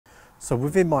So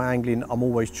within my angling, I'm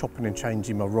always chopping and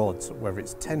changing my rods, whether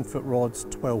it's 10-foot rods,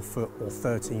 12-foot or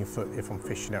 13-foot if I'm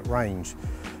fishing at range.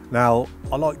 Now,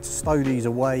 I like to stow these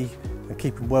away and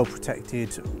keep them well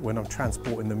protected when I'm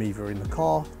transporting them either in the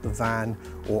car, the van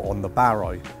or on the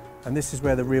barrow. And this is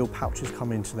where the reel pouches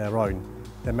come into their own.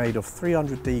 They're made of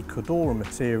 300D Cordura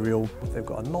material. They've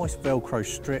got a nice Velcro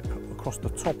strip across the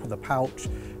top of the pouch,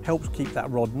 helps keep that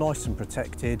rod nice and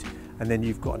protected. And then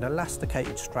you've got an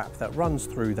elasticated strap that runs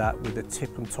through that with the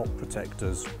tip and top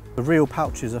protectors. The reel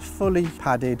pouches are fully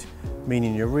padded,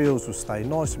 meaning your reels will stay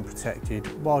nice and protected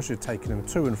whilst you're taking them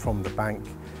to and from the bank.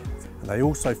 And they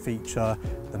also feature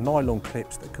the nylon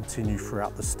clips that continue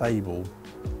throughout the stable.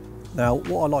 Now,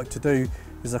 what I like to do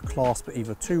is I clasp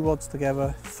either 2 rods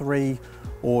together, 3,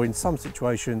 or in some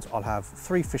situations I'll have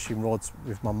 3 fishing rods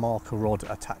with my marker rod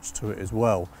attached to it as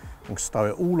well, and stow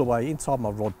it all the way inside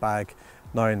my rod bag,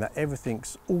 knowing that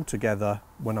everything's all together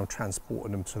when I'm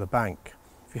transporting them to the bank.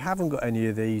 If you haven't got any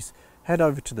of these, head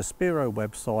over to the Speero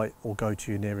website or go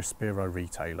to your nearest Speero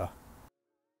retailer.